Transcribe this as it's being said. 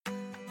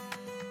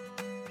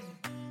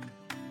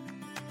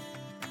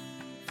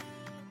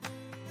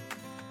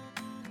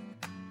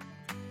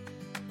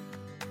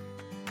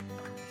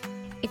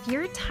If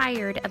you're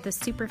tired of the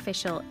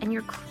superficial and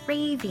you're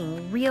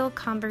craving real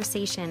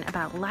conversation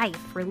about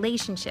life,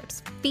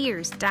 relationships,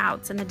 fears,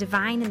 doubts, and the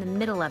divine in the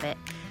middle of it,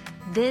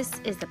 this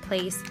is the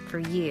place for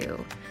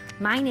you.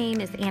 My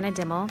name is Anna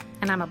Dimmel,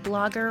 and I'm a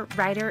blogger,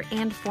 writer,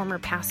 and former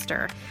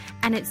pastor.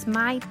 And it's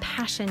my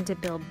passion to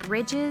build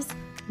bridges,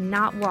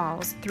 not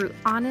walls, through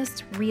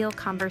honest, real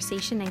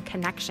conversation and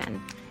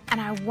connection. And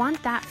I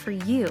want that for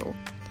you.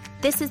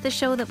 This is the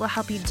show that will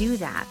help you do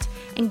that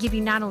and give you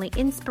not only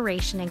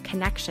inspiration and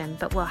connection,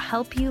 but will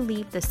help you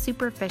leave the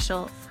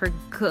superficial for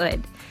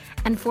good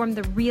and form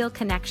the real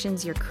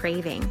connections you're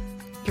craving.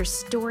 Your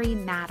story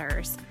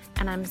matters,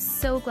 and I'm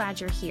so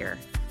glad you're here.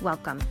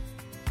 Welcome.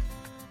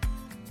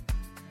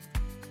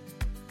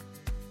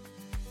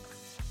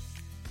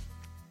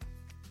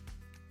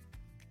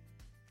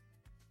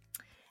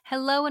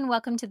 Hello and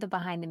welcome to the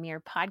Behind the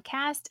Mirror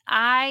podcast.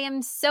 I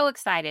am so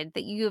excited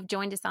that you have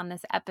joined us on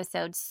this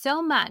episode.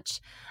 So much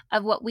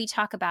of what we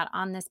talk about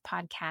on this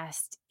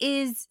podcast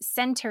is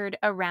centered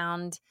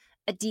around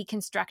a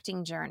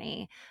deconstructing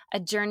journey, a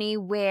journey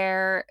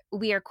where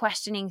we are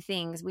questioning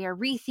things, we are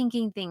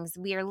rethinking things,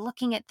 we are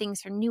looking at things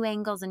from new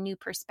angles and new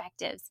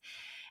perspectives.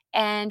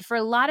 And for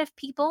a lot of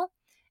people,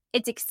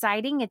 it's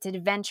exciting, it's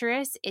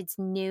adventurous, it's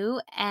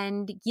new,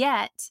 and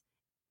yet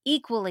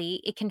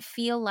equally, it can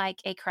feel like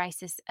a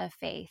crisis of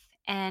faith.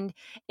 And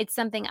it's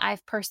something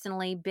I've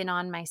personally been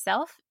on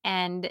myself,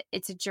 and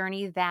it's a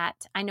journey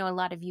that I know a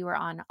lot of you are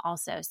on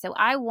also. So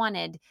I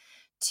wanted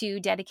to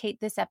dedicate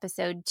this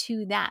episode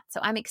to that. So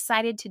I'm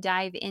excited to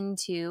dive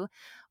into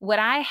what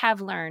I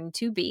have learned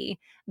to be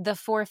the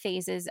 4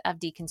 phases of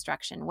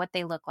deconstruction, what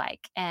they look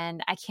like.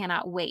 And I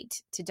cannot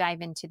wait to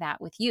dive into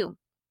that with you.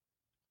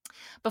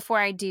 Before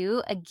I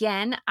do,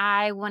 again,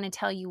 I want to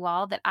tell you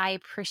all that I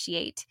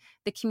appreciate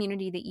the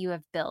community that you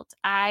have built.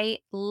 I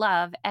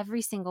love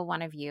every single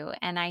one of you,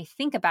 and I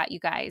think about you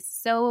guys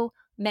so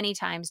many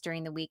times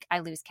during the week, I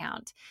lose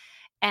count.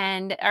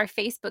 And our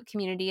Facebook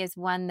community is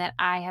one that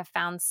I have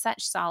found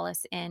such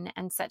solace in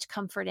and such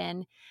comfort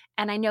in.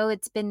 And I know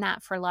it's been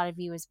that for a lot of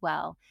you as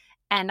well.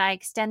 And I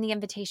extend the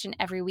invitation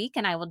every week,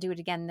 and I will do it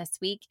again this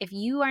week. If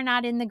you are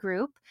not in the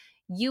group,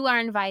 you are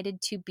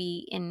invited to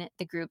be in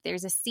the group.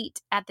 There's a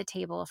seat at the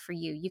table for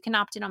you. You can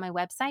opt in on my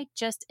website,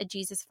 just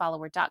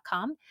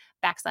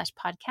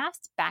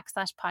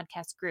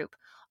ajesusfollower.com/podcast/podcast group.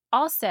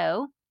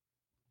 Also,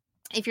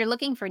 if you're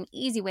looking for an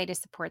easy way to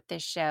support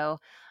this show,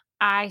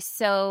 I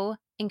so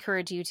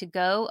encourage you to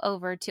go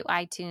over to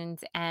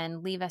iTunes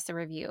and leave us a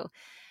review.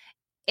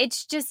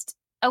 It's just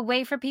a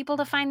way for people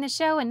to find the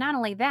show. And not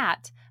only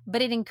that,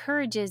 but it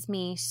encourages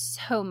me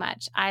so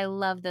much. I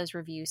love those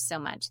reviews so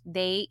much.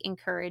 They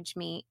encourage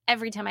me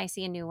every time I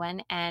see a new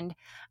one. And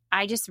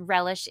I just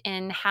relish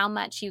in how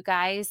much you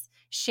guys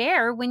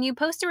share when you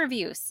post a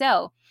review.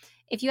 So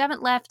if you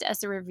haven't left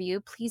us a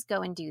review, please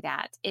go and do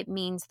that. It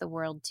means the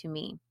world to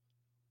me.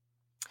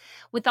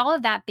 With all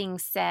of that being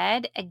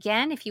said,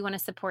 again, if you want to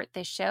support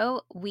this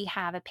show, we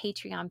have a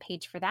Patreon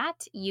page for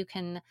that. You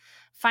can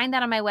find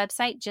that on my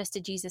website,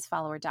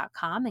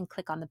 justajesusfollower.com, and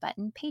click on the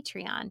button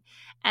Patreon.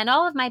 And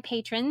all of my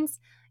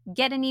patrons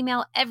get an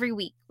email every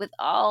week with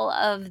all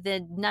of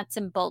the nuts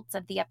and bolts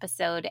of the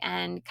episode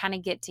and kind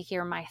of get to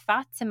hear my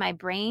thoughts and my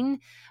brain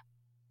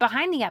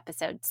behind the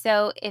episode.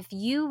 So if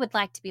you would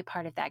like to be a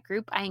part of that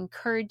group, I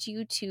encourage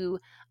you to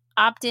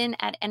opt in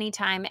at any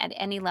time, at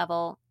any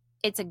level.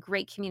 It's a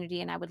great community,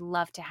 and I would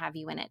love to have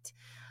you in it.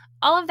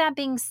 All of that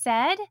being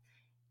said,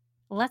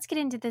 let's get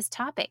into this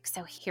topic.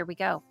 So here we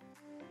go.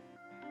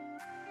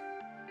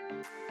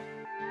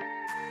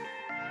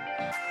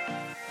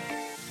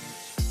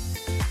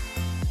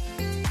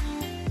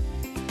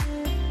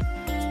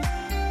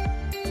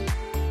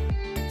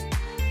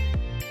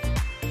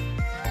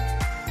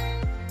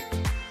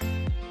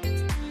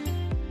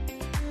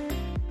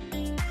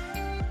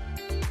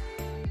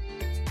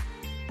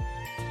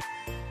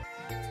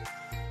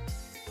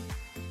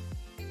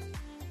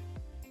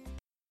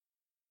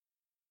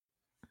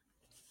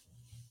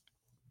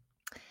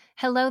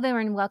 Hello there,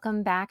 and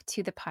welcome back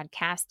to the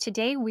podcast.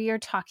 Today, we are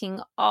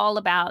talking all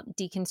about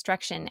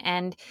deconstruction,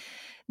 and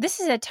this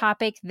is a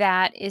topic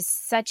that is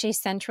such a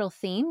central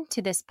theme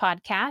to this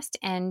podcast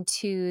and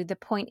to the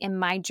point in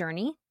my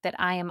journey that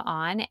I am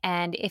on.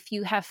 And if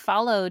you have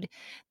followed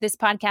this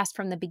podcast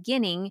from the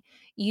beginning,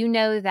 you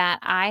know that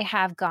I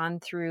have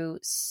gone through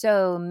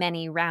so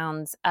many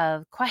rounds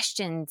of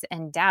questions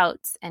and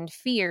doubts and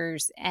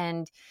fears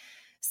and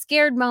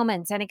scared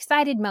moments and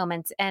excited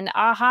moments and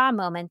aha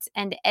moments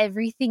and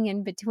everything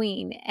in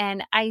between.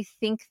 And I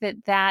think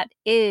that that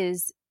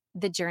is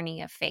the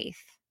journey of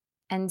faith.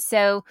 And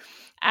so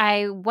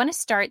I want to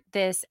start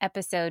this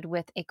episode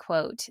with a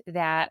quote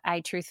that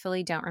I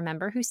truthfully don't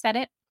remember who said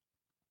it,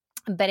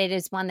 but it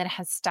is one that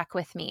has stuck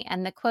with me.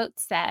 And the quote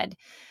said,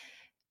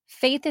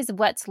 "Faith is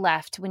what's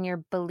left when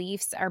your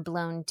beliefs are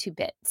blown to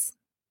bits."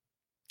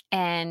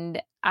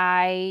 And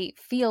I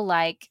feel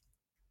like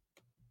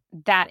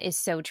that is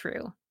so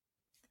true.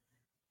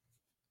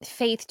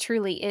 Faith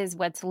truly is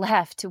what's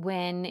left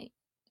when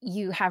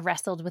you have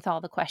wrestled with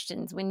all the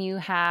questions, when you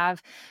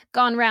have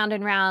gone round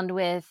and round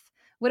with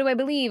what do I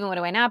believe and what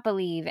do I not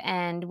believe?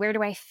 And where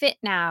do I fit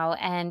now?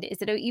 And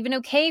is it even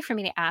okay for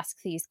me to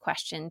ask these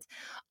questions?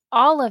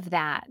 All of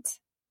that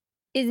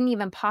isn't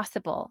even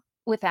possible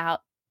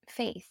without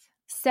faith.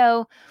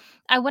 So,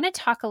 I want to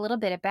talk a little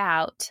bit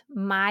about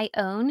my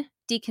own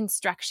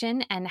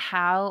deconstruction and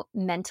how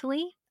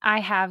mentally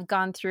I have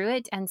gone through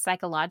it, and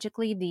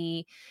psychologically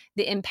the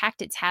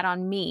impact it's had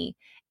on me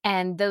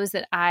and those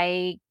that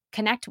I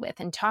connect with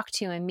and talk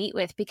to and meet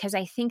with, because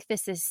I think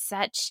this is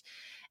such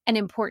an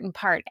important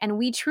part. And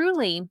we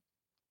truly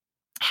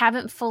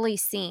haven't fully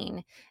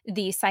seen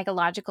the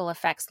psychological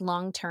effects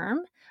long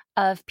term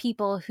of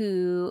people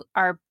who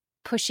are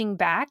pushing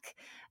back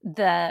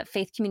the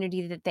faith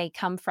community that they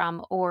come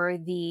from, or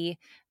the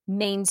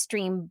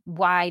mainstream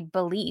wide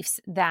beliefs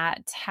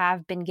that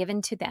have been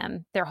given to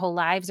them their whole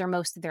lives or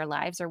most of their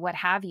lives or what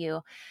have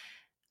you.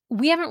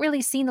 We haven't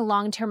really seen the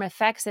long term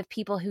effects of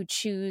people who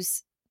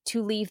choose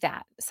to leave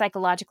that,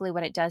 psychologically,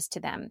 what it does to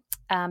them.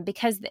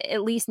 Because,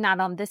 at least not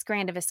on this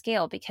grand of a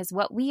scale, because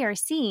what we are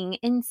seeing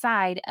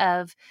inside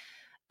of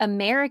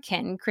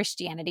American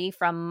Christianity,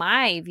 from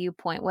my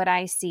viewpoint, what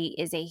I see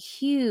is a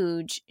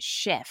huge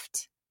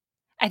shift.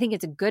 I think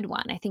it's a good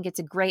one. I think it's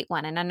a great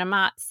one. And I'm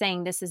not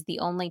saying this is the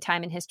only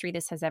time in history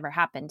this has ever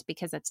happened,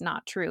 because that's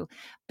not true.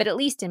 But at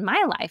least in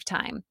my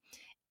lifetime,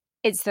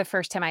 it's the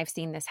first time I've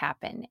seen this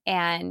happen.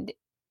 And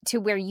to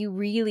where you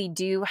really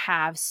do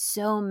have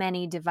so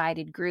many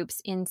divided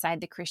groups inside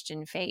the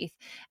Christian faith,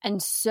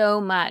 and so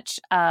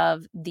much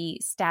of the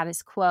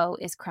status quo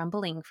is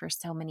crumbling for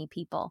so many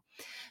people.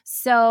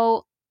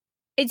 So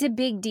it's a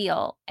big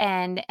deal.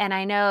 And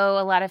I know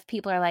a lot of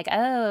people are like,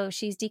 oh,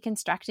 she's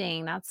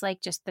deconstructing. That's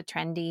like just the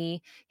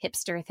trendy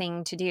hipster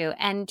thing to do.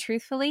 And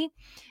truthfully,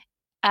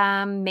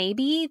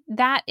 maybe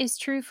that is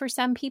true for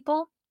some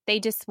people. They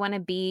just want to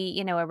be,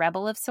 a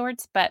rebel of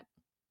sorts. But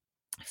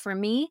for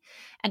me,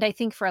 and I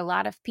think for a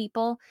lot of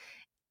people,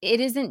 it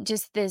isn't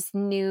just this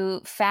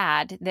new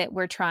fad that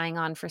we're trying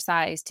on for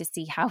size to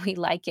see how we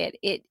like it.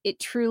 It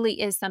truly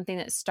is something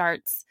that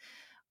starts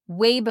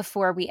way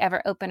before we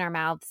ever open our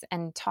mouths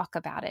and talk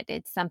about it.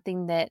 It's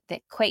something that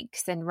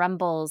quakes and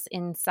rumbles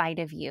inside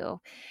of you.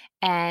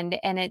 And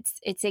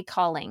it's a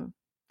calling.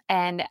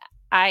 And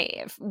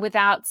I,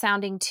 without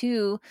sounding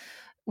too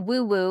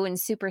woo woo and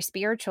super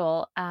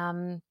spiritual,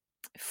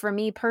 for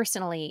me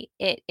personally,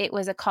 it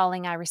was a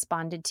calling I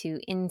responded to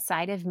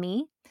inside of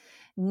me,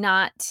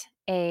 not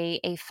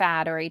a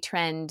fad or a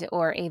trend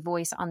or a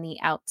voice on the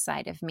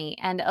outside of me.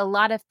 And a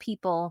lot of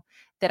people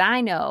that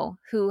I know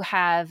who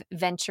have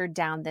ventured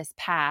down this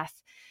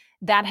path,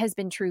 that has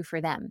been true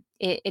for them.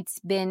 It's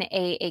been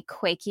a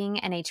quaking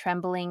and a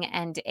trembling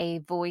and a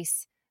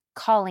voice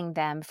calling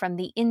them from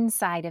the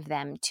inside of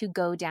them to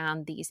go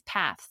down these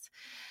paths.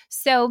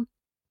 So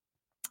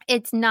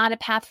it's not a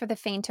path for the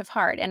faint of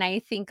heart. And I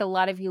think a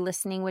lot of you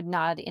listening would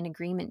nod in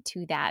agreement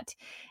to that.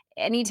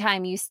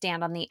 Anytime you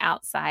stand on the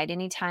outside,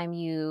 anytime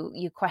you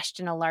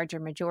question a larger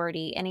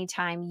majority,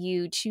 anytime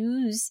you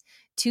choose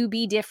to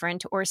be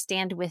different or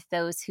stand with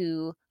those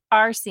who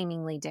are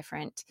seemingly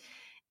different,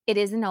 it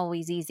isn't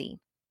always easy.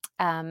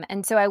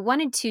 And so I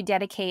wanted to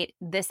dedicate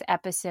this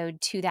episode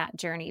to that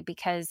journey,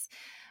 because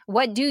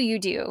what do you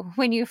do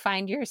when you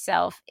find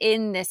yourself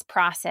in this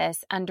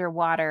process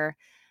underwater,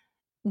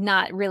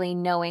 not really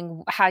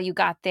knowing how you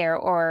got there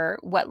or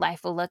what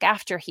life will look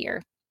after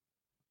here?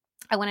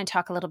 I want to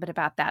talk a little bit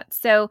about that.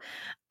 So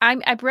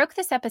I broke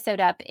this episode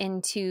up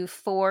into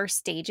 4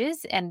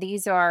 stages, and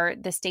these are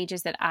the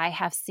stages that I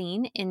have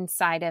seen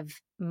inside of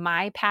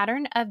my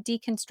pattern of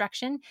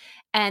deconstruction,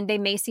 and they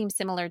may seem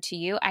similar to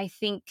you. I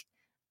think,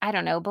 I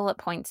don't know, bullet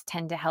points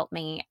tend to help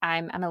me.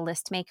 I'm a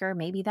list maker.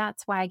 Maybe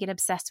that's why I get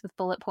obsessed with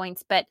bullet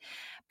points, but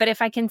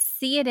if I can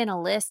see it in a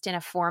list, in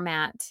a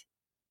format,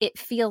 it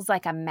feels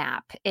like a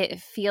map. It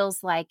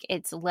feels like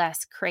it's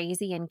less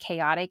crazy and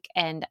chaotic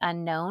and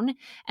unknown,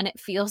 and it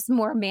feels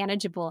more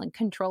manageable and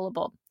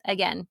controllable.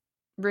 Again,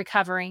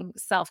 recovering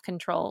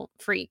self-control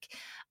freak.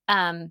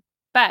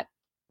 But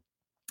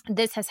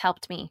this has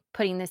helped me,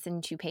 putting this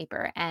into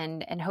paper,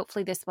 and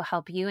hopefully this will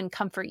help you and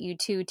comfort you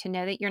too, to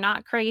know that you're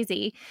not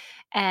crazy,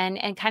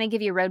 and kind of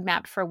give you a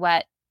roadmap for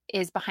what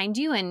is behind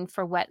you and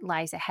for what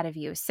lies ahead of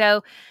you.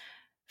 So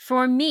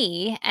for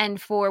me,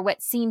 and for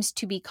what seems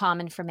to be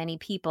common for many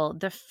people,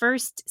 the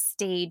first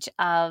stage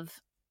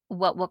of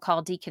what we'll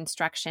call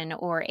deconstruction,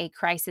 or a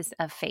crisis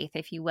of faith,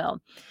 if you will,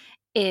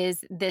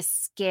 is this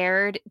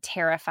scared,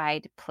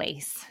 terrified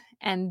place.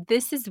 And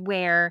this is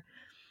where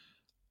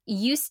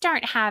you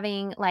start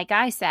having, like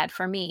I said,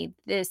 for me,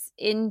 this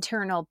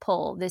internal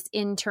pull, this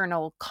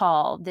internal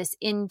call, this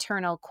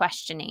internal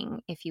questioning,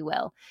 if you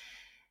will.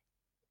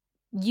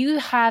 You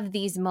have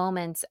these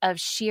moments of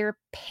sheer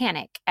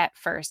panic at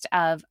first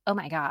of, oh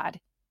my God,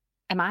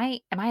 am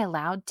I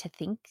allowed to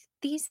think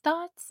these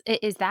thoughts?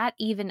 Is that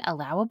even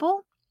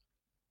allowable?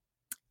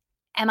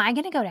 Am I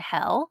going to go to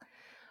hell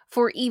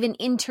for even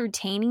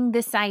entertaining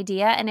this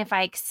idea? And if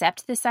I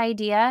accept this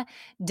idea,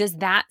 does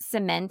that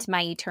cement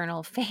my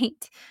eternal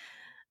fate?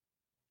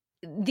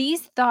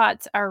 These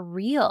thoughts are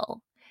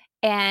real.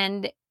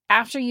 And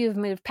after you've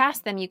moved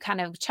past them, you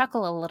kind of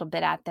chuckle a little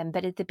bit at them.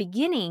 But at the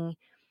beginning,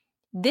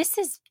 this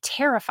is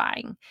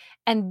terrifying.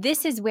 And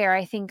this is where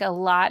I think a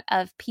lot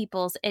of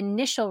people's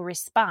initial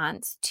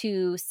response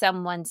to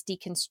someone's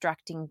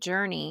deconstructing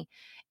journey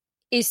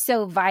is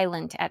so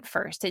violent at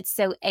first. It's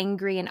so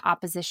angry and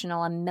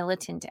oppositional and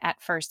militant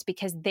at first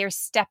because they're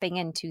stepping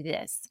into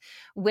this.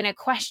 When a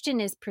question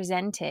is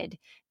presented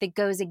that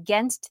goes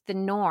against the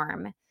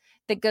norm,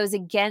 that goes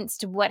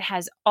against what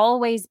has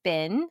always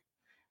been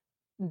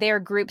their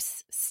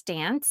group's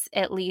stance,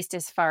 at least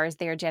as far as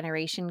their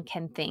generation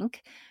can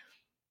think,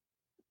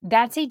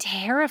 that's a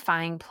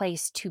terrifying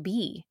place to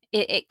be.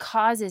 It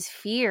causes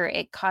fear,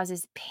 it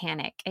causes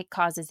panic, it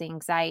causes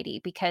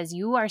anxiety because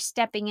you are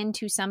stepping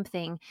into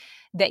something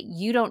that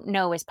you don't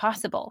know is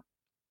possible.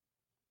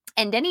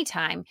 And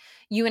anytime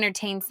you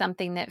entertain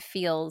something that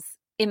feels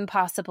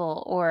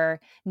impossible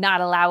or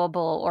not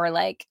allowable or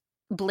like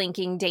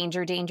blinking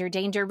danger, danger,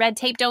 danger, red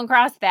tape, don't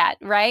cross that,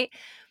 right?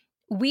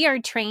 We are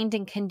trained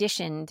and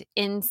conditioned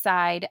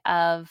inside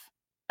of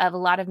a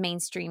lot of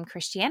mainstream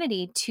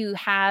Christianity to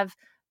have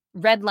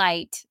red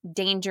light,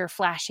 danger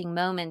flashing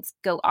moments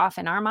go off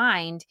in our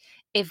mind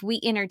if we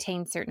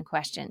entertain certain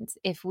questions,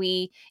 if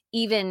we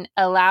even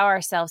allow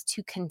ourselves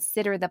to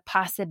consider the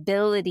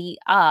possibility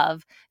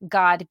of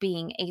God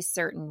being a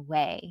certain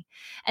way.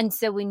 And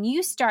so when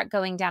you start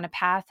going down a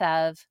path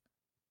of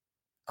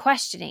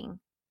questioning,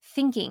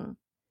 thinking,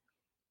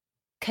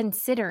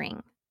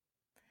 considering,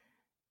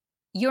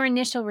 your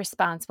initial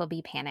response will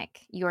be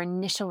panic. Your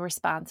initial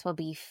response will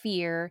be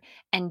fear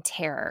and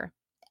terror.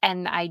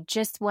 And I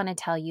just want to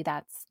tell you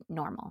that's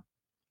normal.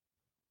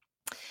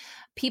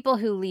 People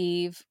who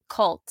leave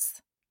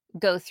cults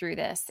go through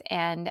this.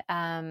 And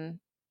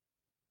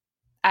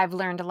I've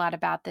learned a lot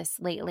about this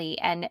lately.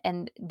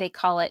 And they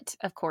call it,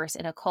 of course,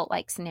 in a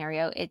cult-like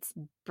scenario, it's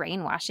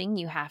brainwashing.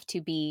 You have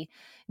to be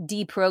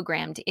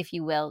deprogrammed, if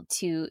you will,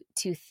 to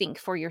think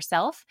for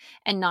yourself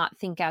and not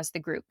think as the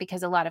group.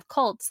 Because a lot of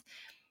cults,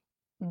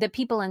 the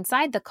people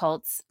inside the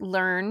cults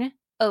learn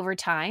over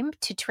time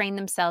to train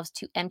themselves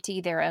to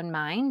empty their own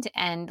mind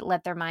and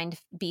let their mind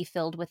be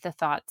filled with the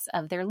thoughts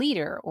of their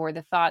leader or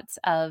the thoughts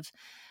of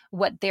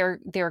what their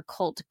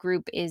cult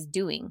group is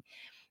doing.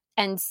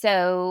 And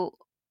so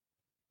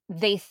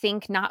they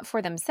think not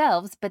for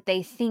themselves, but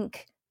they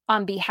think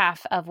on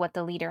behalf of what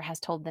the leader has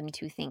told them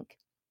to think.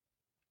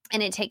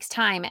 And it takes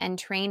time and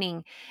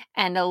training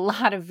and a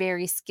lot of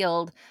very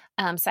skilled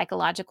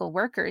psychological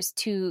workers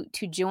to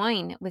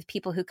join with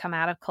people who come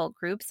out of cult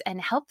groups and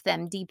help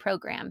them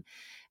deprogram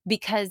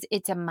because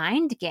it's a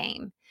mind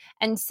game.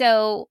 And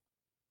so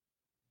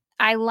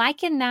I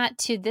liken that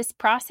to this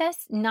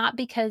process, not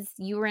because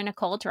you were in a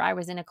cult or I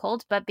was in a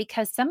cult, but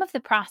because some of the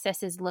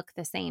processes look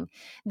the same.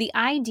 The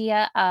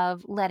idea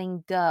of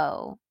letting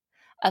go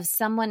of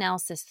someone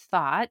else's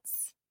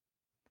thoughts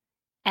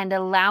and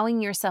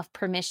allowing yourself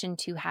permission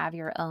to have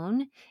your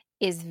own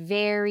is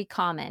very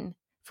common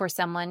for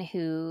someone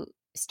who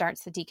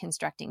starts the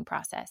deconstructing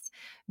process,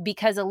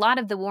 because a lot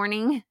of the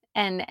warning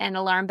and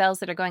alarm bells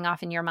that are going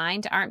off in your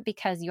mind aren't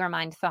because your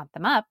mind thought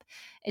them up.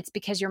 It's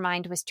because your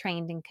mind was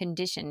trained and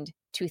conditioned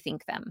to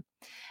think them.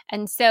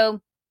 And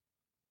so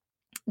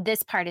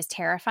this part is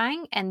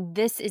terrifying. And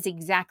this is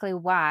exactly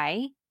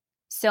why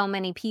so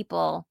many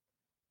people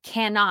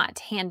cannot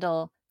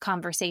handle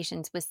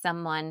conversations with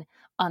someone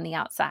on the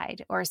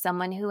outside or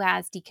someone who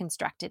has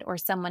deconstructed or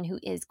someone who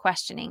is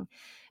questioning,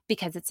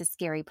 because it's a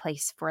scary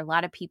place for a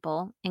lot of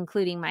people,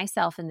 including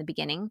myself in the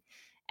beginning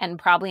and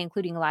probably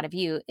including a lot of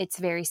you. It's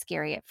very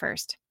scary at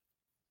first.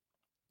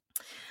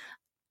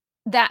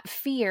 That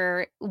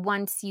fear,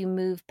 once you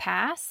move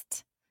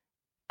past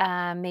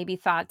maybe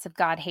thoughts of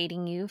God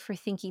hating you for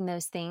thinking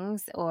those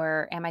things,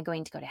 or am I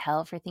going to go to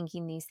hell for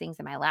thinking these things?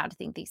 Am I allowed to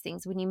think these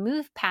things? When you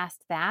move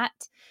past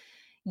that,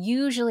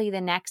 usually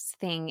the next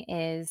thing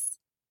is,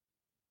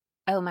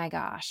 oh my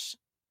gosh,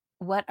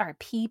 what are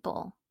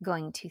people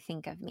going to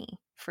think of me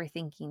for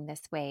thinking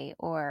this way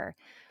or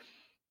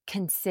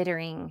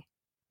considering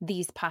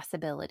these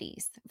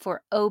possibilities,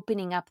 for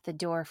opening up the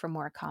door for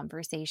more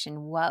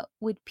conversation? What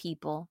would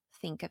people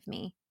think of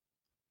me?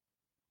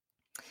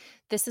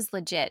 This is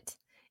legit.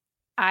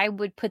 I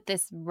would put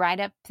this right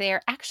up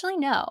there. Actually,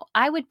 no,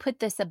 I would put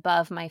this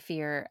above my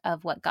fear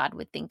of what God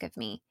would think of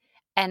me.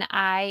 And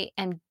I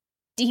am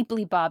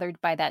deeply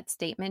bothered by that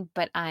statement,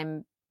 but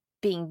I'm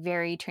being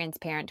very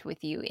transparent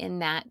with you in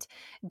that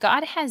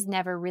God has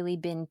never really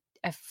been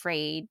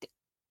afraid.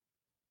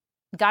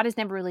 God has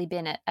never really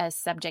been a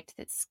subject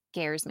that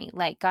scares me.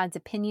 Like God's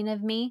opinion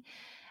of me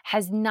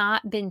has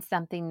not been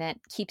something that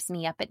keeps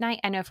me up at night.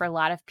 I know for a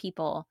lot of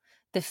people,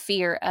 the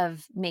fear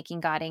of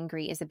making God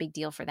angry is a big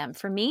deal for them.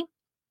 For me,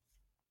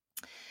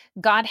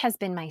 God has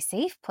been my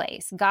safe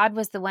place. God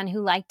was the one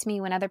who liked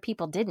me when other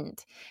people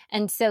didn't.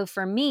 And so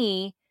for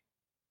me,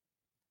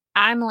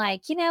 I'm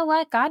like, you know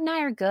what? God and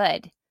I are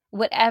good.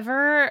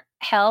 Whatever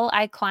hell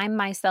I climb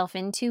myself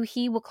into,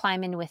 he will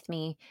climb in with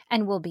me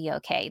and we'll be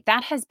okay.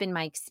 That has been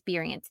my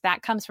experience.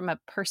 That comes from a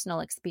personal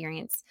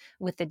experience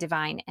with the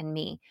divine and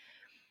me.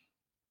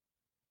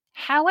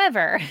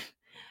 However,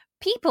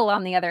 People,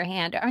 on the other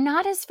hand, are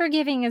not as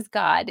forgiving as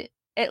God,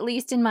 at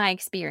least in my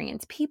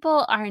experience.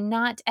 People are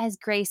not as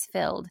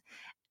grace-filled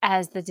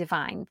as the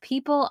divine.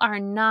 People are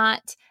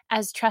not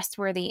as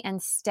trustworthy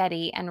and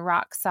steady and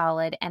rock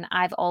solid, and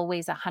I've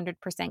always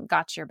 100%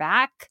 got your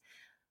back,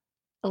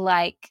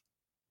 like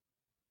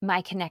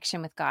my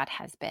connection with God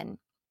has been.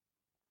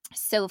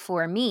 So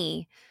for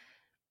me,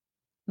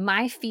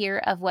 my fear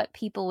of what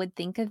people would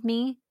think of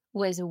me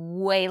was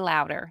way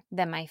louder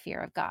than my fear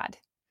of God,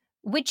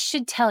 which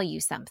should tell you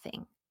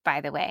something,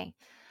 by the way.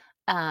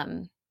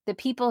 The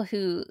people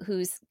who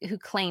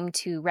claim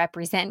to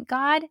represent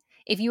God,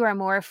 if you are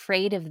more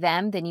afraid of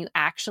them than you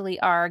actually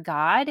are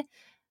God,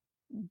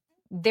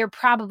 they're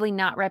probably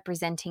not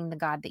representing the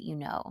God that you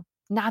know,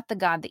 not the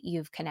God that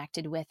you've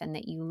connected with and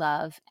that you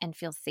love and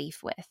feel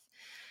safe with.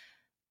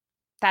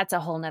 That's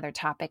a whole nother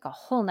topic, a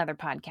whole nother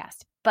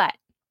podcast. But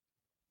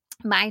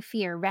my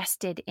fear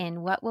rested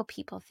in what will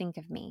people think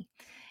of me?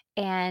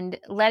 And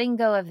letting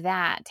go of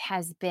that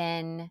has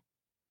been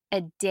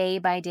a day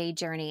by day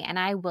journey. And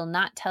I will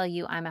not tell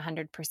you I'm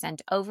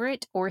 100% over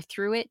it or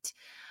through it.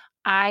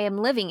 I am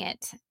living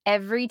it.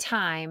 Every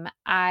time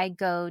I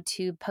go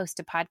to post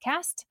a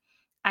podcast,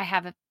 I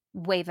have a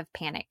wave of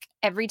panic.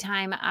 Every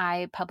time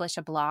I publish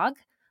a blog,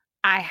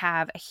 I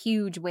have a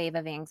huge wave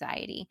of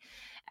anxiety.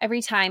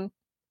 Every time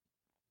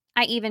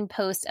I even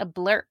post a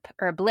blurb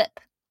or a blip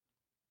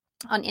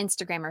on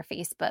Instagram or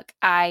Facebook,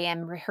 I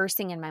am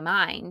rehearsing in my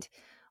mind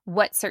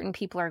what certain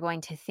people are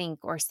going to think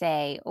or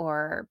say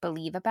or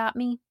believe about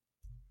me.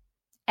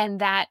 And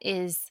that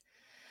is,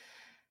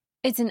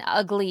 it's an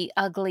ugly,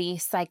 ugly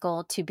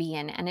cycle to be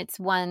in. And it's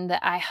one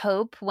that I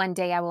hope one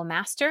day I will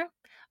master.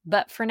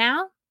 But for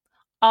now,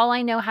 all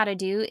I know how to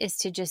do is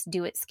to just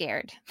do it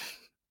scared.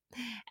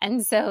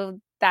 And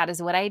so that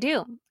is what I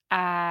do.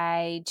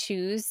 I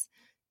choose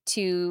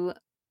to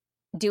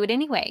do it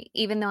anyway,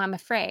 even though I'm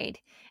afraid.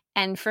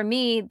 And for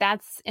me,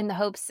 that's in the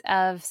hopes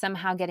of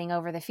somehow getting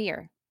over the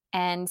fear.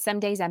 And some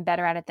days I'm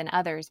better at it than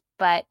others,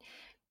 but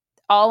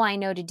all I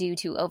know to do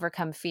to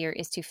overcome fear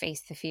is to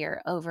face the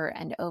fear over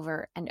and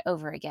over and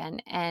over again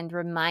and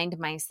remind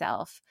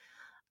myself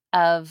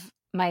of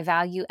my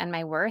value and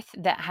my worth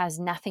that has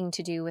nothing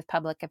to do with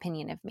public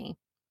opinion of me.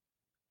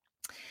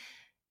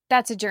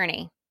 That's a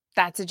journey.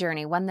 That's a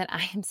journey, one that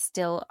I am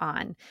still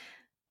on.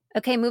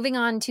 Okay, moving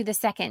on to the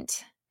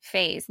second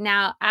phase.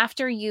 Now,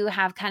 after you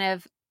have kind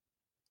of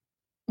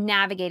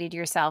navigated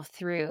yourself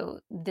through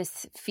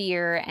this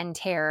fear and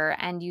terror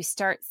and you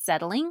start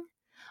settling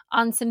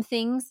on some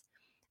things,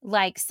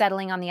 like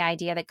settling on the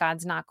idea that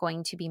God's not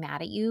going to be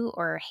mad at you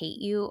or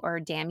hate you or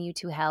damn you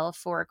to hell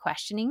for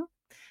questioning.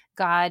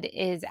 God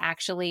is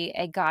actually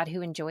a God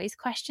who enjoys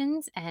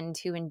questions and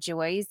who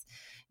enjoys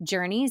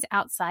journeys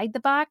outside the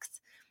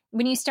box.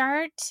 When you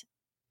start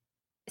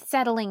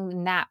settling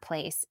in that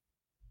place,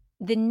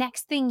 the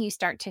next thing you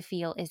start to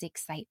feel is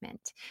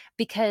excitement.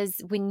 Because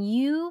when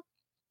you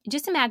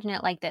just imagine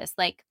it like this,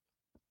 like,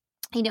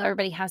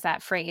 everybody has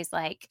that phrase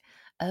like,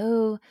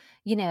 oh,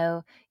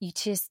 you're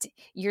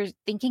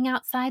thinking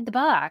outside the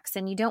box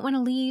and you don't want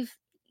to leave,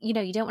 you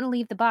don't want to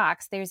leave the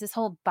box. There's this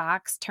whole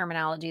box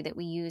terminology that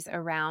we use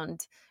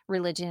around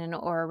religion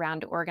or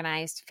around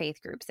organized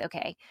faith groups.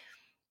 Okay.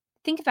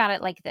 Think about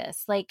it like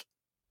this. Like,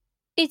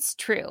 it's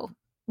true.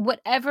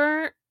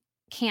 Whatever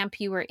camp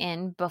you were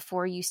in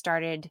before you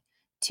started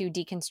to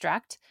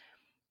deconstruct,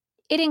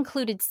 it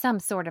included some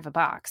sort of a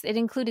box. It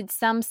included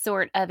some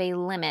sort of a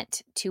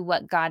limit to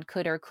what God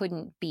could or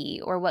couldn't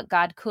be, or what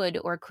God could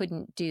or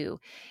couldn't do.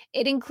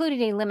 It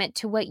included a limit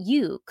to what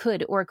you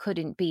could or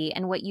couldn't be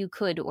and what you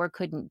could or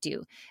couldn't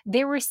do.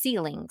 There were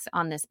ceilings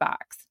on this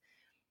box.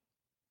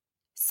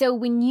 So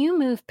when you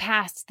move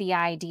past the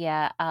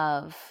idea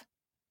of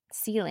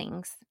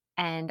ceilings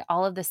and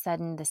all of a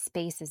sudden the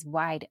space is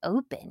wide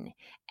open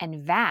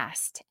and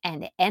vast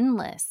and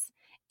endless,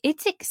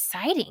 it's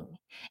exciting.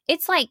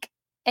 It's like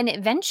an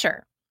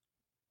adventure.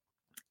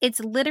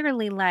 It's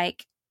literally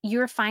like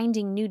you're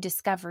finding new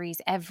discoveries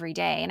every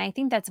day. And I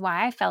think that's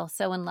why I fell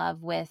so in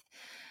love with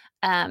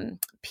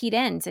Pete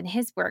Enns and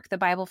his work, the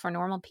Bible for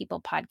Normal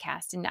People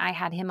podcast. And I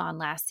had him on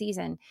last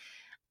season.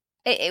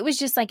 It was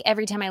just like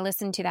every time I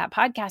listened to that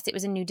podcast, it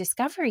was a new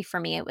discovery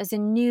for me. It was a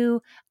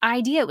new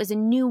idea. It was a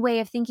new way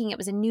of thinking. It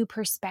was a new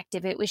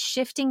perspective. It was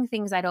shifting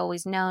things I'd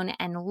always known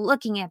and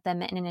looking at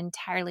them in an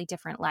entirely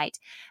different light.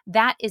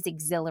 That is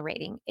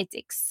exhilarating. It's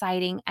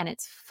exciting and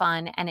it's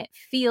fun. And it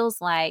feels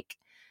like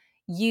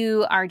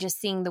you are just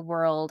seeing the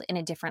world in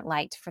a different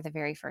light for the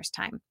very first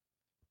time.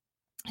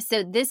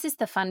 So this is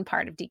the fun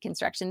part of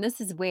deconstruction. This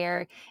is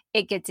where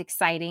it gets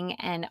exciting.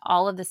 And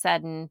all of a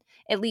sudden,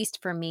 at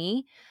least for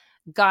me,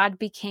 God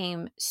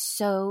became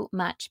so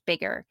much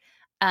bigger.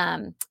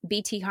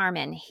 B.T.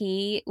 Harmon,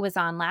 he was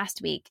on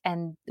last week.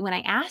 And when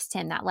I asked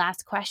him that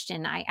last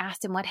question, I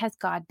asked him, what has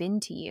God been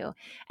to you?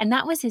 And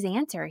that was his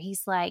answer.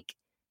 He's like,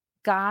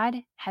 God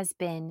has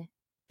been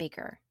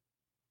bigger.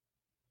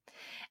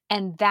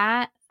 And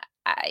that,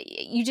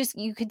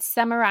 you could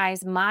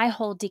summarize my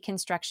whole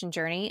deconstruction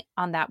journey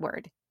on that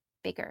word,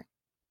 bigger.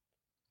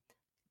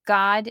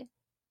 God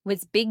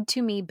was big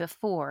to me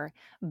before,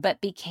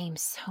 but became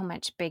so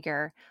much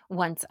bigger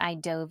once I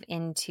dove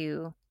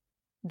into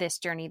this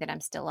journey that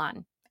I'm still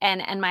on.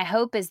 And my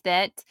hope is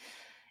that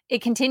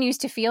it continues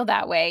to feel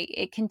that way.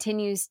 It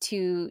continues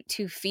to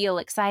feel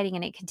exciting,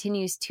 and it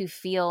continues to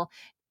feel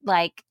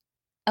like,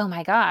 oh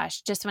my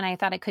gosh, just when I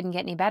thought it couldn't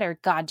get any better,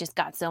 God just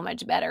got so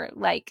much better,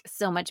 like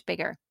so much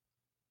bigger.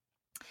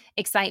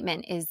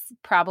 Excitement is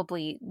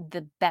probably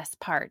the best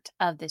part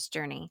of this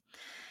journey.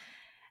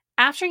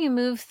 After you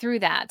move through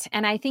that,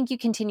 and I think you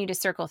continue to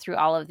circle through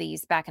all of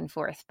these back and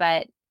forth,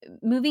 but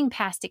moving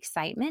past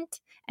excitement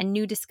and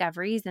new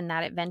discoveries and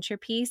that adventure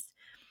piece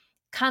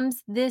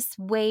comes this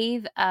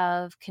wave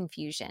of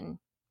confusion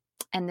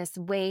and this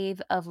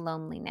wave of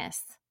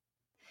loneliness.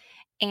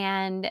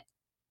 And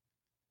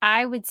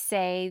I would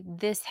say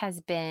this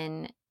has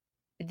been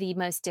the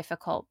most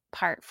difficult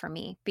part for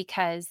me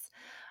because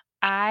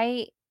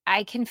I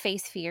I can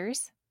face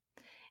fears,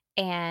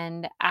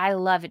 and I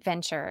love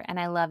adventure and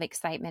I love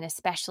excitement,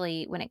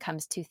 especially when it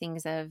comes to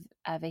things of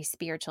a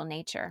spiritual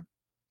nature.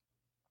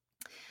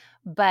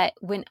 But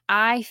when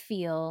I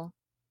feel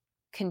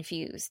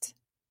confused,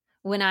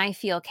 when I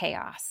feel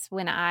chaos,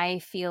 when I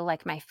feel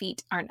like my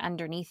feet aren't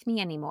underneath me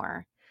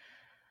anymore,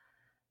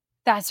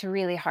 that's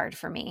really hard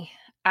for me.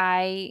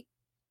 I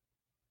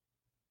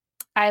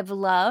I've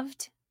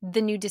loved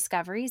the new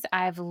discoveries.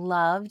 I've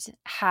loved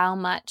how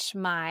much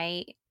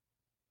my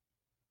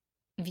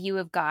view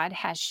of God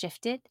has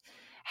shifted,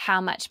 how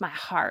much my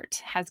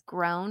heart has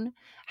grown,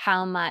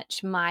 how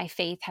much my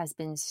faith has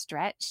been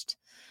stretched.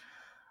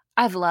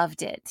 I've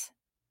loved it.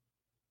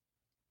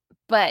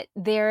 But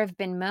there have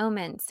been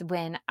moments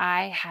when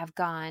I have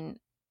gone,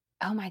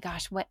 oh my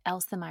gosh, what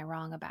else am I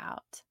wrong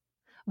about?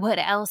 What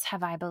else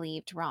have I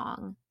believed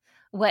wrong?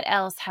 What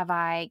else have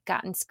I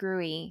gotten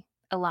screwy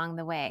along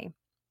the way?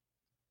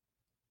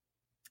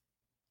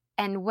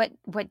 And what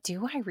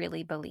do I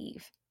really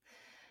believe?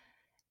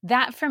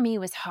 That for me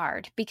was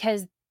hard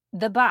because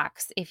the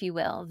box, if you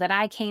will, that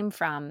I came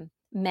from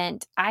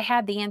meant I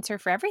had the answer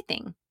for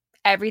everything.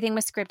 Everything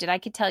was scripted. I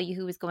could tell you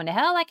who was going to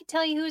hell. I could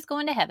tell you who was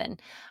going to heaven.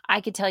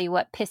 I could tell you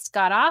what pissed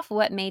God off,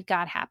 what made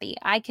God happy.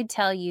 I could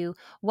tell you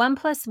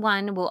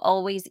 1+1 will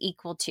always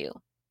equal 2.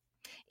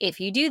 If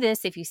you do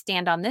this, if you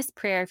stand on this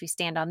prayer, if you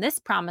stand on this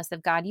promise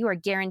of God, you are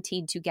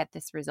guaranteed to get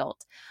this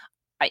result.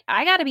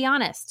 I got to be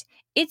honest,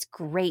 it's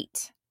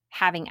great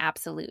having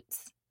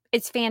absolutes.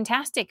 It's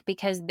fantastic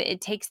because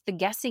it takes the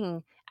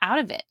guessing out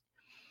of it.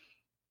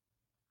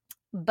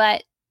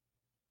 But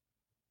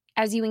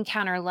as you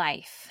encounter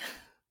life,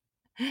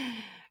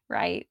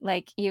 right?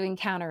 Like you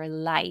encounter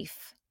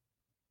life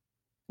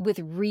with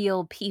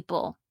real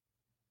people,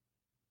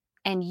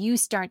 and you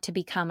start to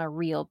become a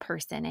real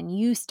person, and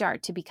you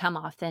start to become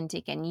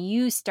authentic, and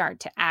you start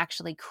to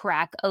actually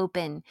crack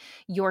open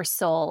your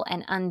soul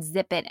and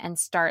unzip it and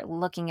start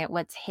looking at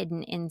what's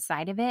hidden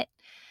inside of it.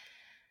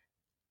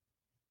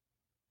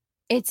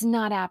 It's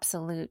not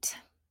absolute.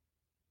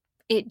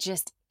 It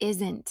just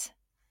isn't.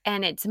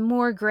 And it's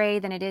more gray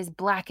than it is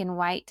black and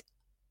white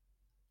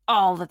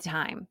all the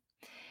time.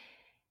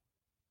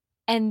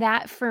 And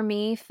that for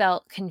me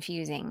felt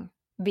confusing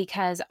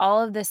because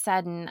all of a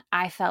sudden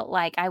I felt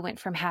like I went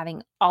from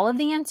having all of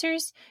the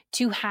answers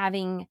to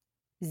having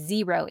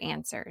zero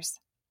answers.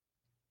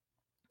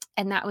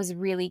 And that was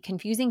really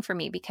confusing for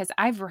me because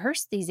I've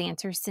rehearsed these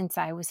answers since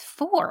I was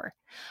 4.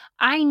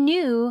 I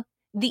knew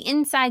the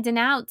insides and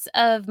outs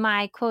of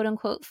my quote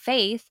unquote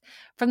faith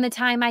from the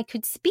time I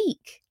could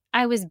speak.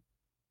 I was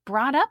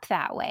brought up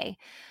that way.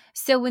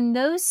 So when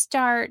those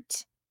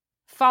start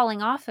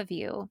falling off of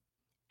you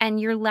and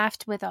you're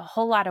left with a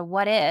whole lot of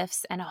what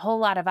ifs and a whole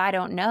lot of I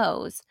don't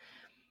knows,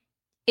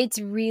 it's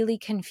really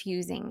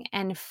confusing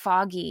and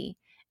foggy,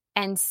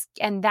 and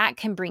that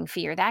can bring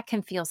fear. That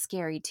can feel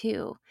scary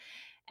too.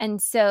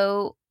 And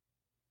so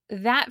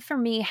that for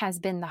me has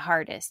been the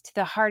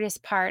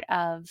hardest part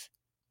of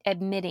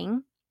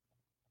admitting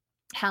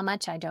how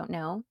much I don't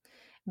know,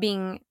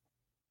 being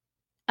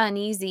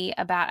uneasy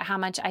about how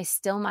much I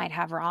still might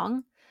have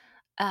wrong,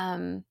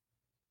 and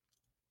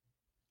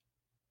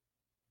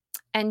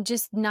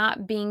just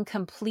not being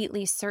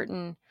completely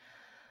certain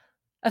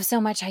of so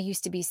much I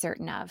used to be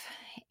certain of.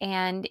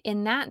 And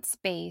in that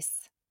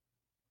space,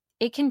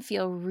 it can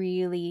feel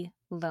really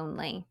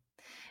lonely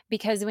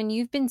because when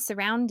you've been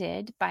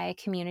surrounded by a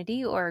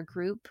community or a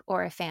group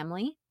or a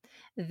family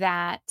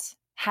that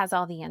has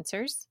all the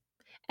answers,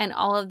 and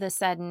all of a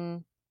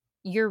sudden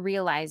you're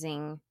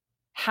realizing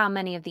how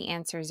many of the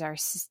answers are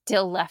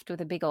still left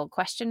with a big old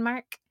question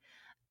mark,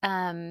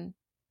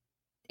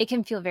 it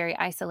can feel very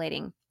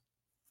isolating.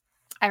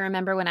 I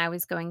remember when I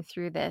was going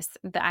through this,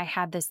 that I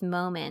had this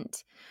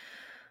moment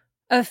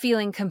of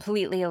feeling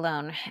completely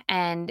alone,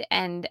 and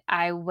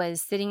I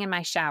was sitting in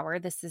my shower.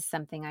 This is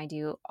something I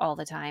do all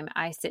the time.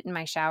 I sit in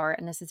my shower,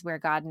 and this is where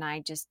God and I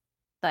just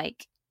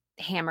like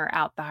hammer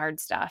out the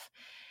hard stuff.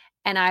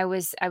 And I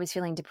was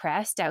feeling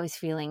depressed. I was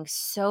feeling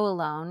so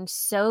alone,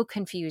 so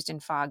confused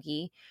and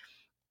foggy,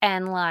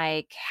 and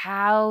like,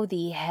 how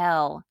the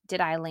hell did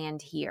I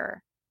land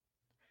here?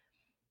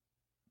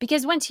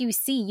 Because once you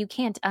see, you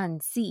can't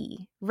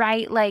unsee,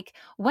 right? Like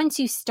once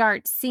you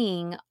start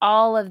seeing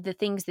all of the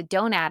things that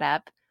don't add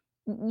up,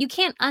 you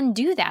can't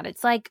undo that.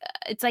 It's like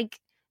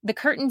the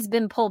curtain's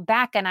been pulled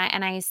back and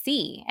I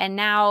see, and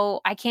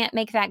now I can't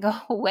make that go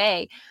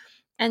away.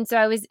 And so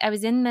I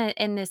was in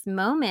this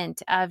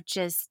moment of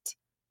just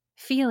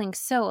feeling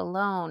so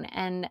alone.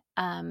 And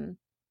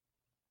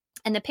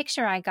the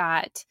picture I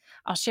got,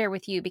 I'll share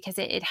with you because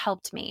it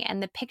helped me.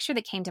 And the picture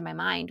that came to my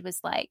mind was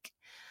like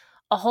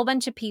a whole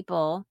bunch of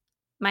people,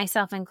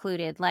 myself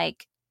included,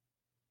 like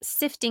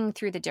sifting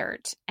through the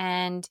dirt,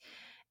 and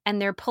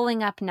they're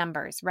pulling up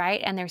numbers,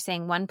 right? And they're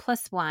saying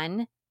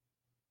 1+1,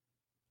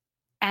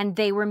 and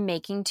they were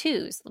making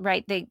twos,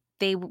 right?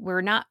 They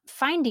were not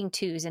finding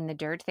twos in the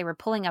dirt. They were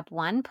pulling up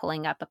one,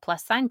 pulling up a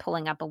plus sign,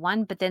 pulling up a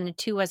one, but then the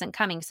two wasn't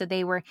coming. So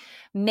they were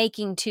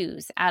making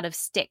twos out of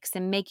sticks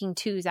and making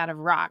twos out of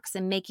rocks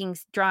and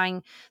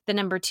drawing the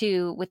number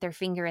 2 with their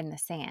finger in the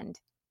sand.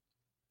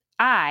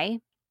 I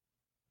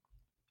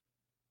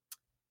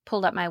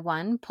pulled up my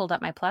 1, pulled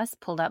up my plus,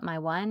 pulled up my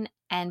 1,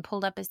 and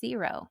pulled up a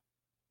 0.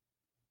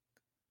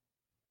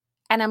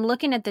 And I'm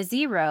looking at the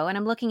 0, and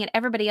I'm looking at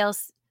everybody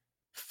else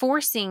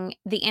forcing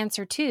the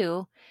answer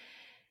 2.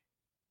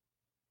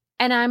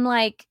 And I'm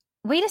like,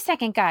 wait a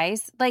second,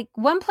 guys. Like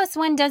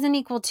 1+1 doesn't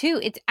equal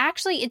 2.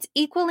 It's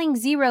equaling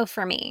 0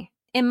 for me.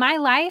 In my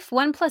life,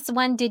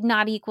 1+1 did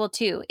not equal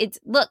 2.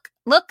 Look,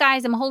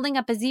 guys, I'm holding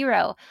up a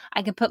 0.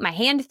 I can put my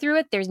hand through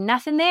it. There's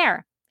nothing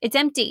there. It's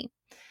empty.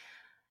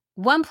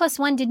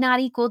 1+1 did not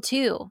equal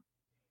 2.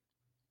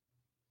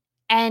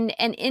 And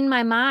in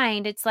my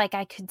mind, it's like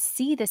I could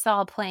see this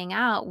all playing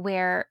out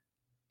where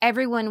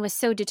everyone was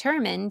so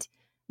determined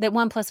that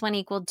 1+1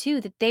 equaled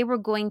 2 that they were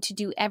going to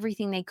do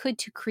everything they could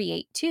to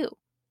create 2.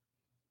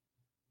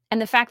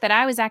 And the fact that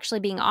I was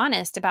actually being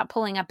honest about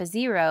pulling up a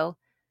 0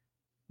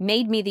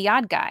 made me the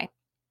odd guy.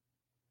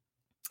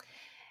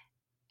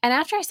 And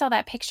after I saw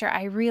that picture,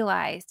 I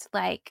realized,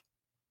 like,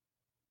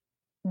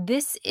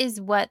 this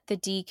is what the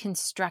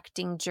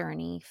deconstructing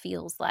journey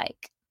feels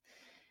like.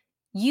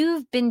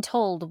 You've been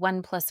told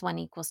 1+1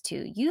 equals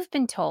 2. You've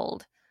been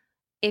told,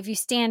 if you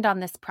stand on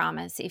this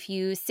promise, if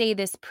you say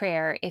this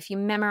prayer, if you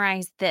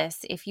memorize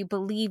this, if you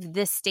believe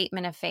this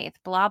statement of faith,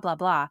 blah, blah,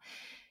 blah,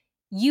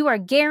 you are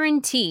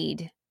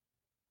guaranteed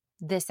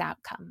this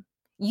outcome.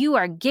 You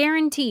are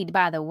guaranteed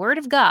by the word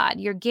of God,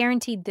 you're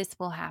guaranteed this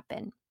will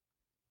happen.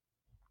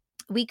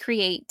 We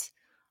create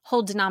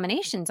whole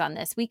denominations on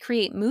this. We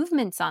create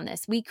movements on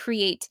this. We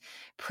create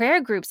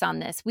prayer groups on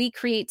this. We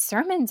create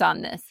sermons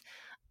on this.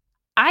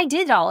 I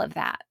did all of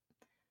that.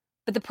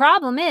 But the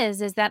problem is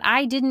that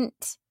I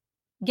didn't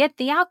get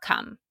the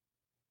outcome.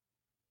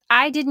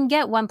 I didn't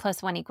get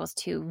 1+1 equals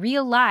 2.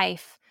 Real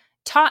life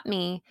taught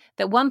me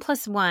that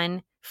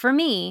 1+1 for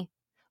me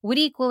would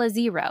equal a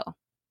 0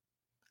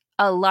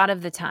 a lot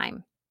of the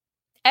time.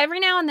 Every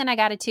now and then I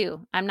got a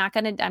 2. I'm not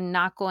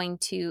going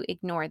to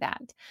ignore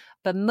that.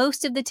 But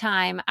most of the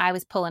time I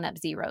was pulling up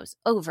zeros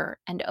over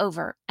and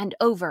over and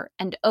over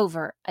and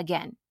over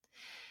again.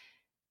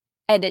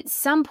 And at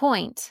some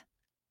point,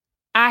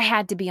 I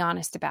had to be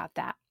honest about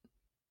that.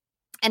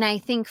 And I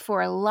think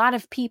for a lot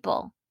of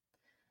people,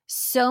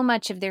 so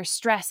much of their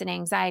stress and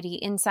anxiety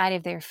inside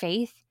of their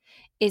faith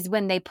is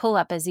when they pull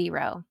up a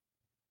 0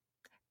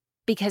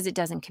 because it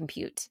doesn't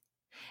compute.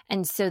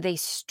 And so they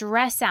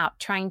stress out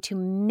trying to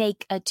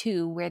make a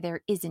 2 where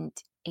there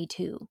isn't a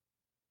 2.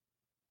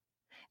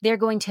 They're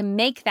going to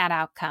make that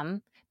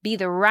outcome be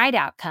the right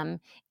outcome,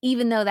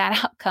 even though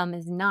that outcome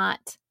is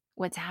not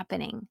what's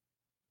happening.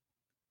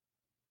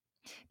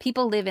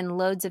 People live in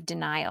loads of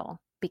denial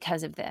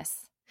because of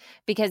this.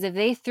 Because if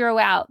they throw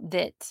out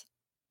that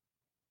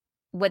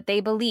what they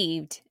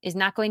believed is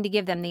not going to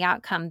give them the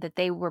outcome that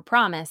they were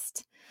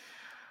promised,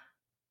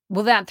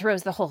 well, that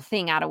throws the whole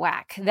thing out of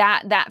whack.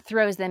 That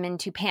throws them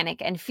into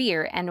panic and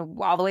fear, and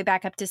all the way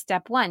back up to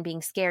step 1,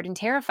 being scared and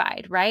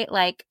terrified, right?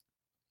 Like,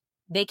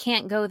 they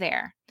can't go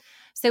there.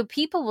 So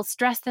people will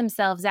stress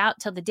themselves out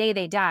till the day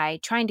they die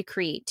trying to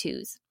create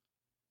 2s,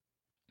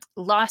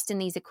 lost in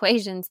these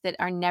equations that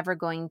are never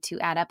going to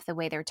add up the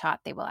way they're taught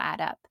they will add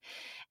up.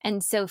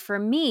 And so for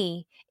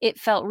me, it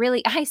felt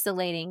really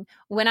isolating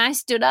when I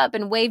stood up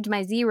and waved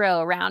my 0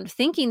 around,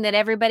 thinking that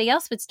everybody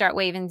else would start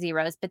waving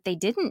zeros, but they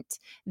didn't.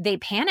 They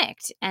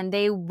panicked and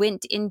they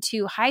went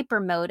into hyper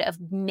mode of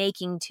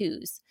making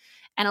 2s.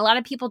 And a lot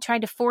of people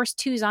tried to force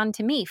 2s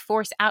onto me,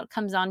 force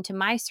outcomes onto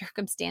my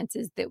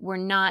circumstances that were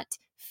not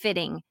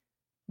fitting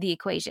the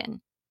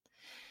equation.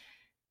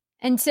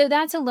 And so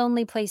that's a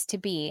lonely place to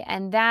be.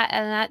 And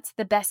that's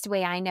the best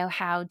way I know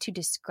how to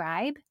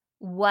describe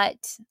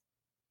what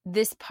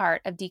this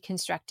part of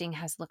deconstructing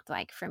has looked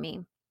like for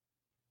me.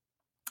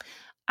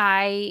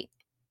 I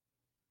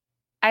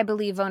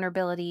believe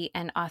vulnerability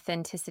and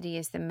authenticity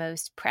is the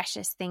most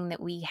precious thing that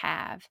we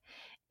have.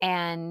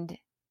 And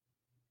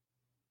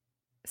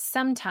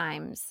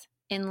sometimes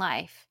in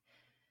life,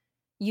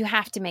 you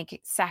have to make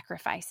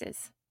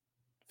sacrifices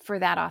for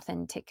that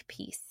authentic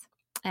piece.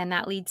 And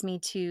that leads me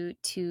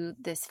to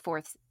this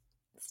 4th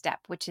step,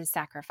 which is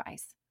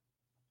sacrifice.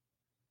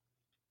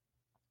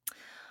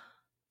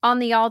 on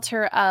the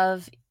altar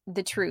of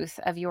the truth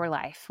of your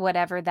life,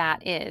 whatever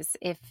that is.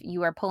 If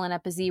you are pulling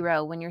up a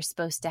 0 when you're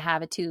supposed to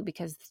have a 2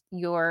 because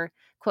your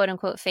quote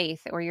unquote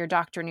faith or your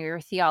doctrine or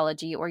your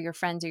theology or your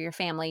friends or your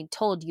family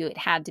told you it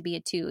had to be a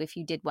 2 if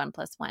you did 1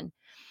 + 1.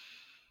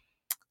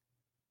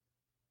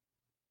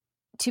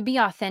 To be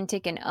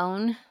authentic and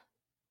own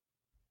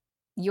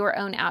your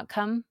own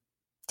outcome,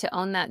 to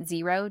own that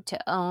 0, to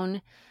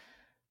own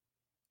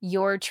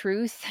your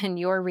truth and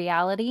your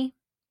reality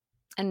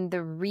and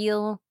the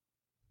real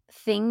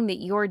thing that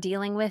you're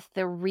dealing with,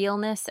 the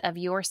realness of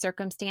your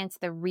circumstance,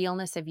 the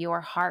realness of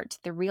your heart,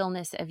 the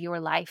realness of your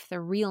life, the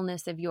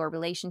realness of your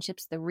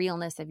relationships, the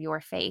realness of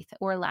your faith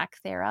or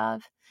lack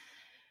thereof.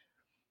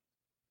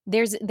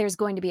 There's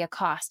going to be a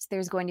cost.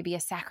 There's going to be a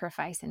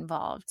sacrifice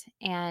involved.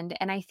 And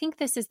I think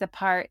this is the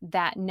part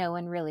that no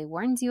one really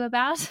warns you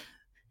about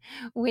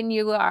when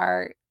you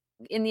are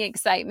in the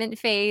excitement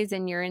phase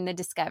and you're in the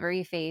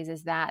discovery phase,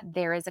 is that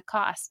there is a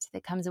cost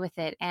that comes with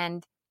it.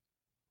 And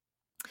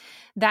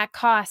that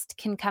cost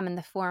can come in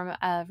the form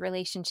of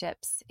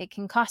relationships. It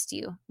can cost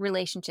you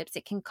relationships.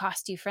 It can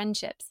cost you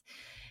friendships.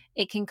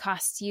 It can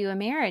cost you a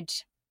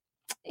marriage.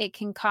 It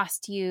can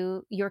cost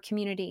you your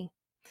community.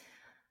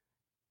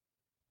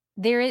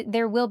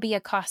 There will be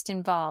a cost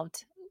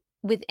involved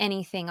with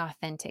anything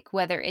authentic,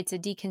 whether it's a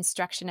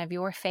deconstruction of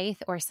your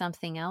faith or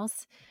something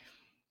else.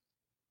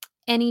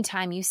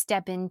 Anytime you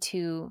step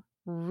into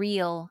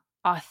real,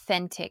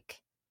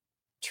 authentic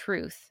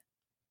truth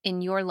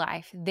in your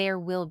life, there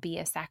will be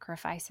a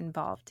sacrifice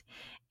involved.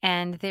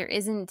 And there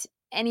isn't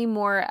any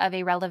more of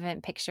a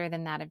relevant picture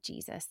than that of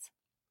Jesus.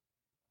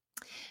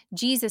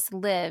 Jesus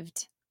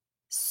lived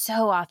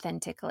so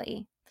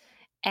authentically,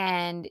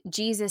 and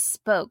Jesus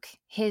spoke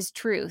his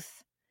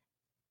truth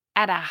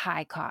at a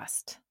high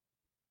cost.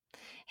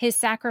 His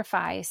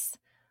sacrifice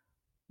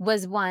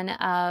was one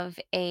of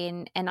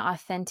an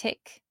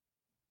authentic,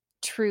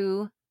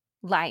 true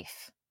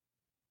life.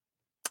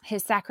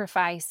 His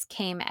sacrifice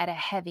came at a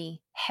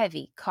heavy,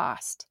 heavy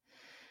cost.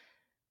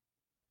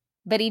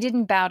 But he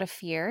didn't bow to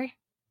fear.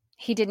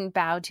 He didn't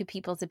bow to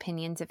people's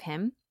opinions of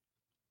him.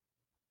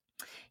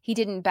 He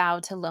didn't bow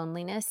to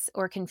loneliness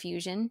or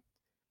confusion.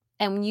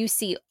 And you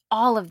see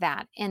all of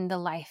that in the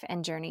life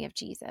and journey of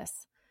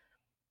Jesus.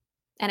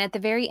 And at the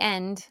very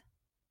end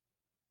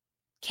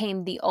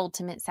came the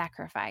ultimate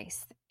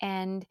sacrifice.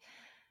 And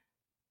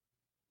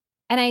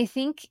I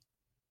think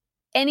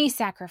any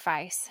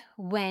sacrifice,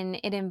 when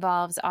it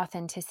involves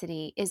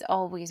authenticity, is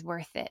always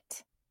worth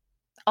it.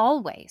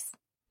 Always.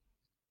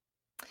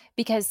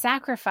 Because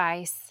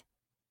sacrifice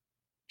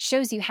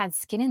shows you had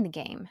skin in the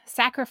game.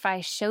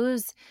 Sacrifice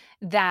shows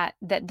that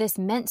this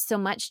meant so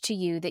much to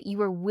you that you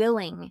were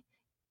willing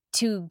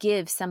to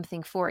give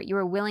something for it. You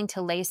were willing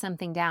to lay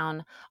something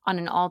down on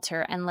an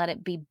altar and let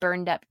it be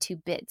burned up to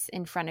bits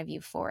in front of you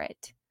for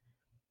it.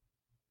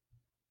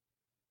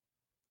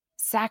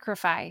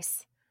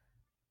 Sacrifice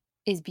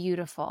is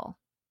beautiful.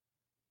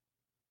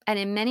 And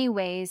in many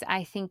ways,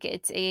 I think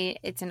it's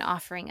an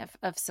offering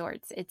of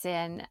sorts. It's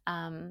a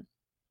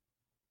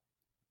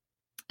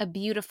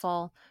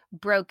beautiful,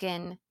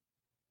 broken,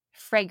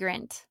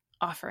 fragrant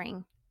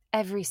offering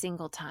every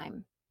single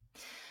time.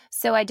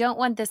 So I don't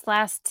want this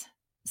last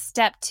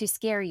step to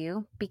scare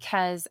you,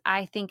 because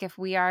I think if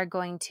we are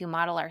going to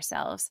model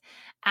ourselves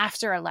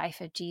after a life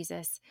of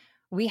Jesus,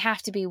 we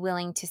have to be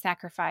willing to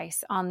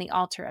sacrifice on the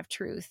altar of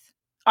truth,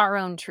 our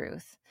own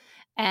truth,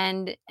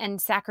 and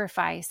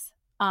sacrifice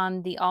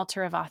on the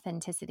altar of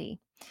authenticity,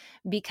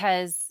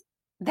 because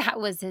that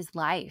was his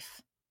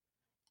life.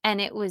 And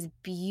it was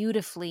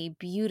beautifully,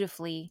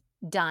 beautifully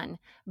done.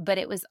 But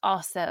it was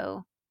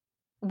also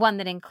one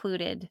that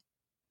included,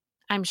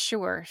 I'm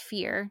sure,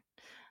 fear,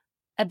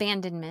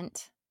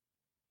 abandonment,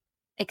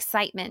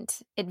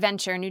 excitement,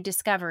 adventure, new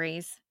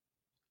discoveries,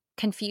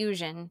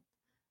 confusion,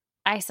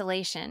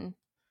 isolation.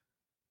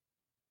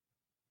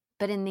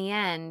 But in the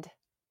end,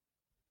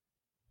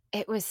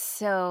 it was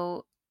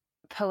so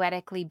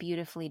poetically,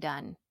 beautifully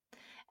done.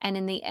 And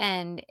in the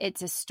end,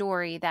 it's a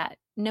story that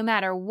no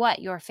matter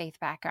what your faith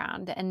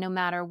background and no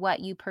matter what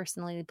you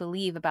personally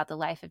believe about the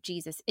life of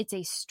Jesus, it's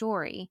a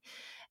story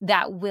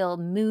that will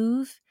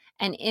move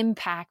and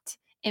impact,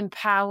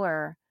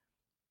 empower,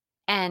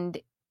 and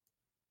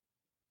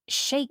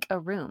shake a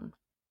room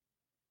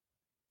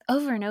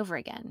over and over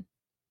again.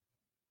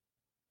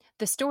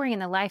 The story in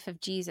the life of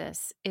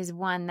Jesus is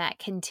one that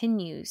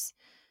continues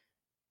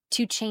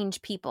to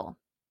change people,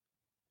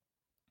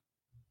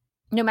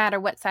 no matter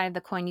what side of the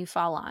coin you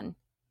fall on.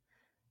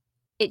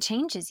 It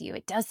changes you.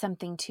 It does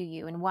something to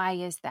you. And why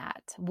is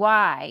that?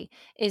 Why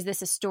is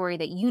this a story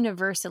that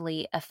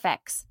universally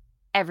affects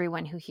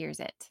everyone who hears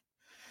it?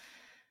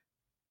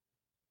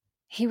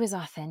 He was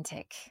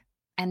authentic,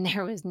 and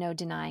there was no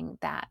denying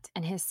that.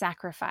 And his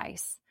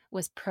sacrifice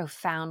was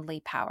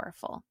profoundly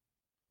powerful.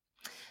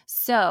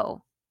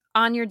 So,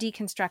 on your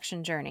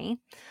deconstruction journey,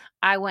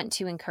 I want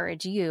to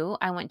encourage you.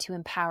 I want to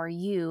empower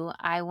you.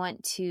 I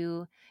want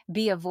to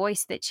be a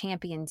voice that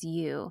champions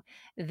you,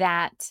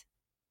 that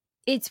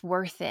it's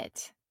worth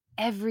it.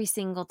 every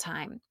single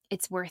time.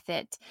 It's worth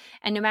it.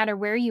 And no matter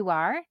where you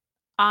are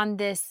on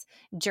this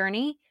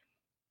journey,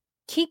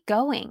 keep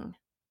going.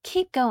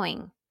 Keep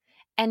going.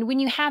 And when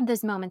you have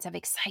those moments of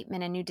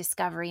excitement and new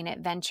discovery and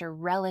adventure,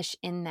 relish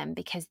in them,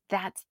 because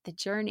that's the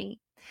journey.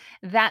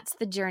 That's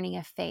the journey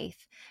of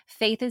faith.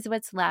 Faith is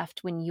what's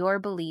left when your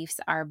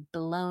beliefs are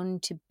blown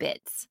to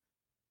bits.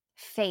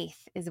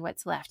 Faith is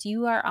what's left.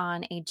 You are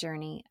on a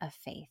journey of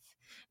faith.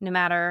 No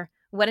matter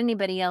what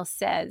anybody else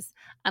says,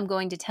 I'm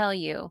going to tell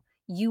you,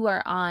 you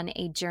are on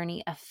a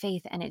journey of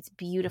faith, and it's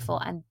beautiful.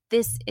 And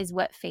this is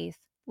what faith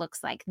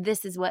looks like.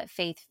 This is what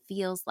faith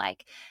feels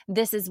like.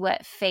 This is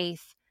what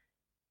faith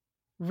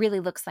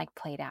really looks like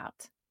played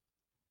out.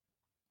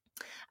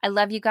 I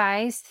love you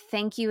guys.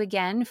 Thank you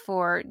again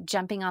for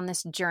jumping on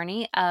this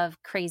journey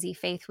of crazy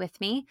faith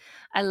with me.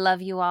 I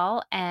love you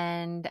all,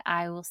 and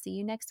I will see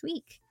you next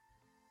week.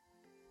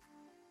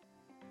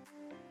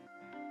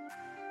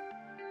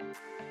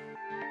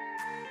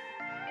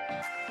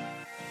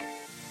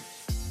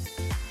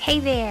 Hey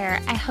there.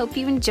 I hope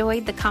you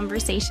enjoyed the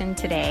conversation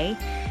today.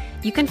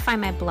 You can find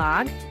my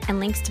blog and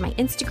links to my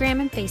Instagram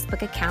and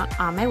Facebook account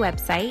on my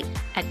website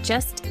at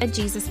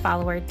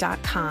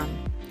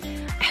justajesusfollower.com.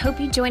 I hope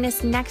you join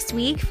us next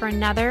week for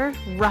another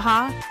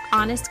raw,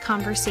 honest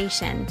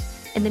conversation.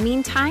 In the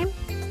meantime,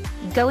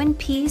 go in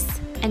peace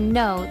and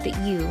know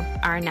that you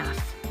are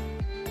enough.